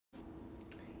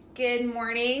Good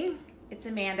morning. It's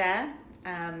Amanda.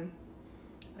 I'll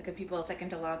give people a second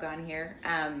to log on here.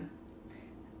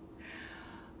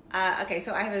 Okay,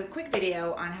 so I have a quick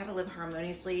video on how to live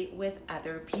harmoniously with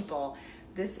other people.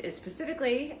 This is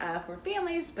specifically for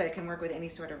families, but it can work with any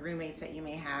sort of roommates that you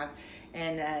may have.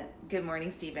 And good morning,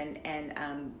 Stephen.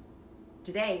 And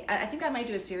today, I think I might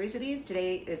do a series of these.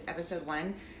 Today is episode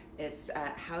 1. It's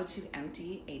how to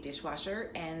empty a dishwasher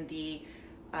and the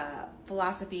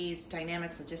philosophies,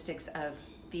 dynamics, logistics of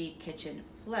the kitchen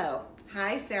flow.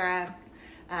 Hi, Sarah.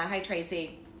 Hi,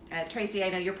 Tracy. Tracy, I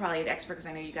know you're probably an expert because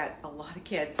I know you got a lot of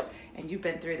kids and you've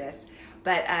been through this.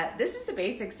 But this is the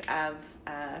basics of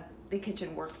the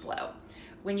kitchen workflow.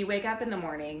 When you wake up in the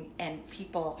morning and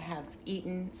people have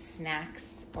eaten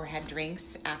snacks or had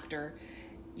drinks after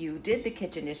you did the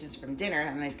kitchen dishes from dinner,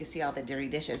 and you can see all the dirty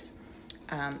dishes,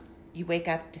 you wake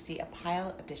up to see a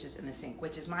pile of dishes in the sink,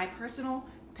 which is my personal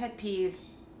pet peeve,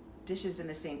 dishes in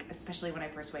the sink, especially when I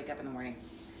first wake up in the morning.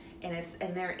 And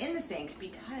they're in the sink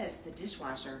because the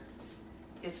dishwasher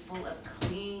is full of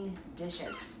clean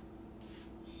dishes.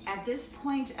 At this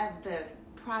point of the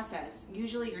process,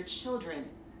 usually your children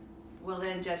will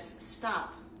then just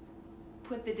stop,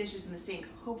 put the dishes in the sink,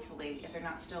 hopefully, if they're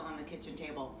not still on the kitchen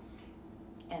table,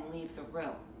 and leave the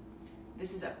room.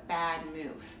 This is a bad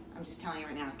move. I'm just telling you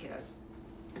right now, kiddos.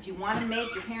 If you want to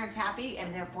make your parents happy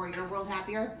and therefore your world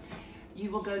happier,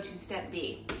 you will go to step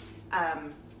B,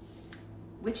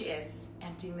 which is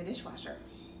emptying the dishwasher.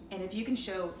 And if you can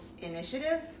show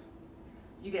initiative,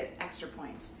 you get extra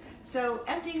points. So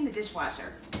emptying the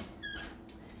dishwasher.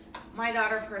 My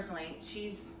daughter personally,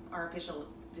 she's our official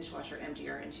dishwasher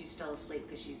emptier, and she's still asleep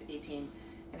because she's 18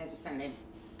 and it's a Sunday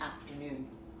afternoon,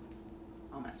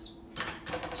 almost.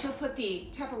 She'll put the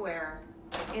Tupperware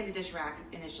in the dish rack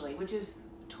initially, which is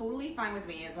totally fine with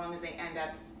me as long as they end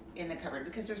up in the cupboard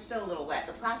because they're still a little wet.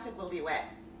 The plastic will be wet.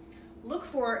 Look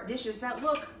for dishes that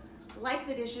look like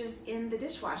the dishes in the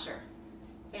dishwasher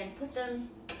and put them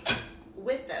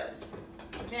with those.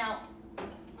 Now,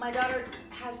 my daughter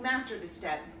has mastered this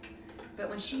step, but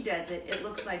when she does it, it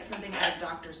looks like something out of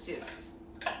Dr. Seuss.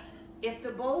 If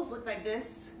the bowls look like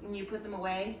this when you put them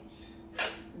away,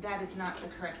 that is not the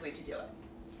correct way to do it.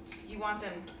 You want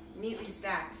them neatly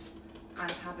stacked on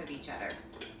top of each other,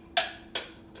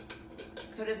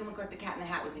 so it doesn't look like the Cat in the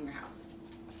Hat was in your house.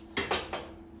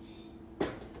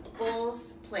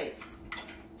 Bowls, plates.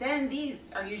 Then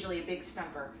these are usually a big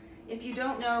stumper. If you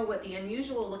don't know what the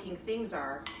unusual looking things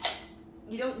are,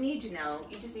 you don't need to know,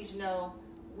 you just need to know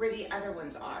where the other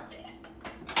ones are.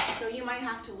 So you might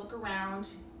have to look around,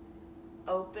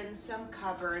 open some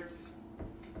cupboards,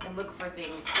 and look for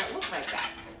things that look like that.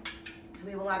 So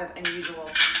we have a lot of unusual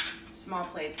small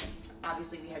plates.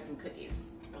 Obviously we had some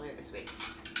cookies earlier this week.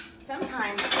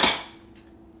 Sometimes,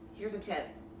 here's a tip,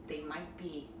 they might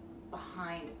be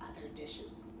behind other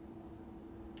dishes.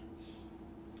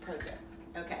 Pro tip,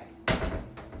 okay.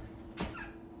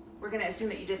 We're gonna assume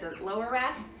that you did the lower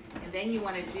rack, and then you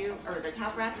wanna do, or the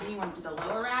top rack, and then you wanna do the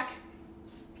lower rack.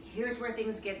 Here's where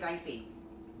things get dicey.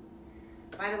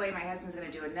 By the way, my husband's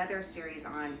gonna do another series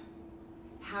on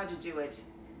how to do it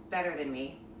better than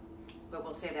me, but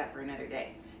we'll save that for another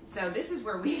day. So this is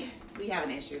where we have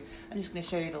an issue. I'm just gonna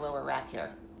show you the lower rack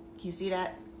here. Can you see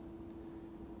that?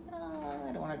 Oh,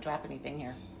 I don't wanna drop anything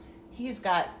here. He's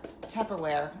got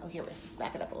Tupperware, oh here, let's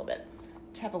back it up a little bit.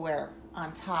 Tupperware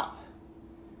on top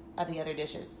of the other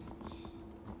dishes,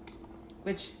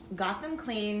 which got them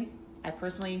clean. I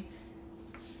personally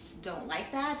don't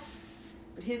like that,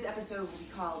 but his episode will be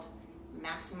called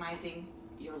Maximizing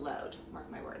Your Load,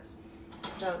 mark my words.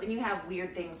 So then you have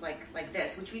weird things like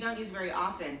this, which we don't use very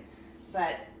often,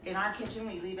 but in our kitchen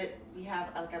we have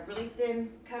like a really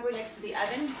thin cupboard next to the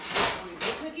oven where we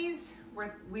bake cookies,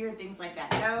 where weird things like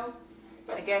that go.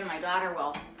 And again, my daughter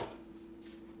will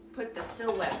put the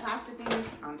still wet plastic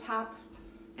things on top,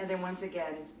 and then once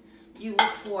again, you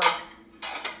look for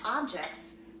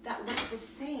objects that look the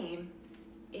same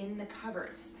in the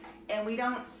cupboards. And we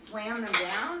don't slam them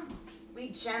down, we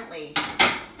gently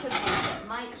put things that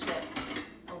might chip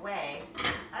away.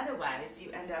 Otherwise,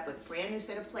 you end up with a brand new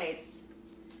set of plates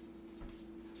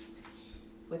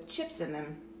with chips in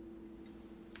them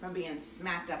from being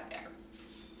smacked up there.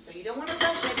 So you don't want to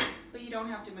rush it, but you don't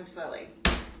have to move slowly.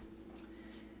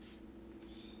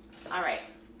 All right,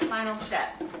 final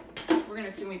step. We're gonna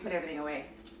assume we put everything away.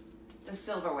 The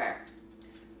silverware.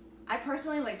 I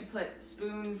personally like to put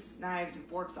spoons, knives, and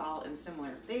forks all in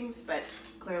similar things, but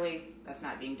clearly that's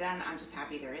not being done. I'm just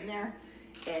happy they're in there.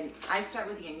 And I start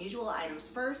with the unusual items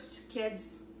first.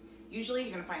 Kids, usually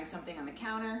you're gonna find something on the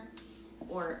counter,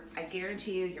 or I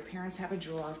guarantee you your parents have a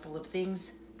drawer full of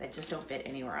things that just don't fit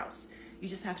anywhere else. You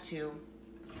just have to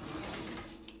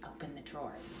open the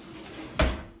drawers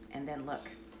and then look.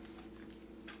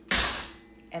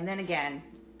 And then again,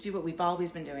 do what we've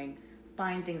always been doing,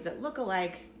 find things that look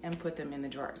alike and put them in the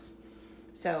drawers.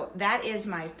 So that is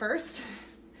my first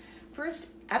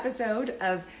episode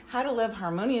of how to live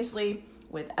harmoniously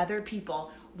with other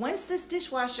people. Once this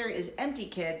dishwasher is empty,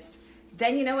 kids,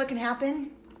 then you know what can happen?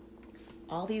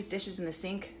 All these dishes in the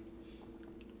sink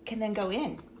can then go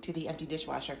in to the empty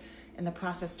dishwasher and the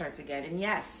process starts again. And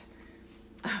yes,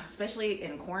 especially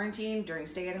in quarantine during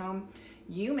stay at home,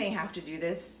 you may have to do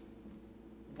this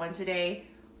once a day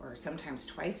or sometimes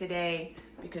twice a day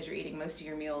because you're eating most of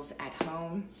your meals at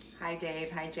home. Hi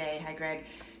Dave, hi Jay, hi Greg.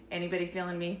 Anybody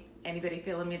feeling me? Anybody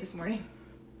feeling me this morning?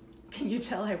 Can you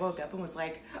tell I woke up and was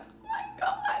like, oh my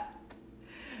God.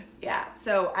 Yeah,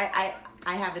 so I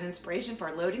have an inspiration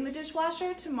for loading the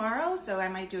dishwasher tomorrow, so I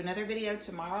might do another video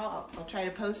tomorrow. I'll try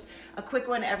to post a quick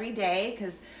one every day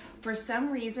because for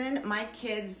some reason my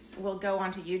kids will go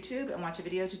onto YouTube and watch a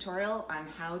video tutorial on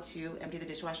how to empty the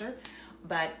dishwasher.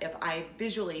 But if I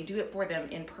visually do it for them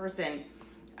in person,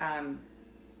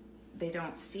 they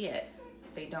don't see it.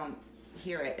 They don't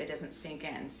hear it. It doesn't sink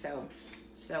in. So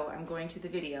I'm going to the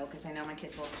video because I know my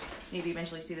kids will maybe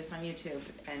eventually see this on YouTube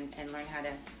and learn how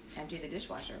to empty the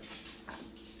dishwasher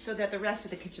so that the rest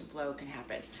of the kitchen flow can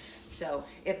happen. So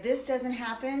if this doesn't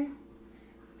happen,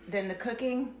 then the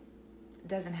cooking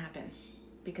doesn't happen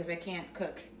because I can't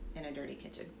cook in a dirty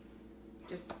kitchen.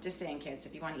 Just saying, kids,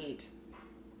 if you want to eat,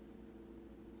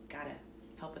 gotta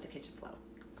help with the kitchen flow.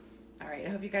 All right, I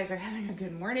hope you guys are having a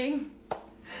good morning.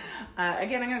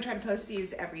 Again, I'm gonna try to post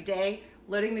these every day.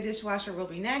 Loading the dishwasher will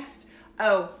be next.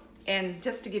 Oh, and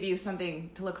just to give you something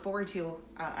to look forward to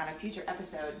on a future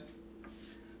episode,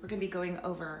 we're gonna be going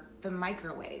over the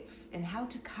microwave and how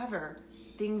to cover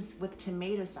things with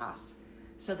tomato sauce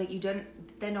so that you don't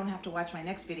have to watch my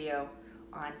next video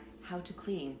on how to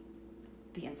clean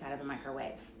the inside of a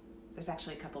microwave. There's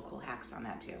actually a couple cool hacks on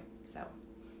that too. So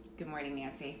good morning,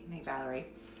 Nancy. Hey, Valerie.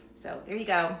 So there you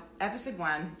go, episode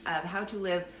 1 of how to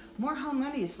live more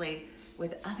harmoniously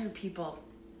with other people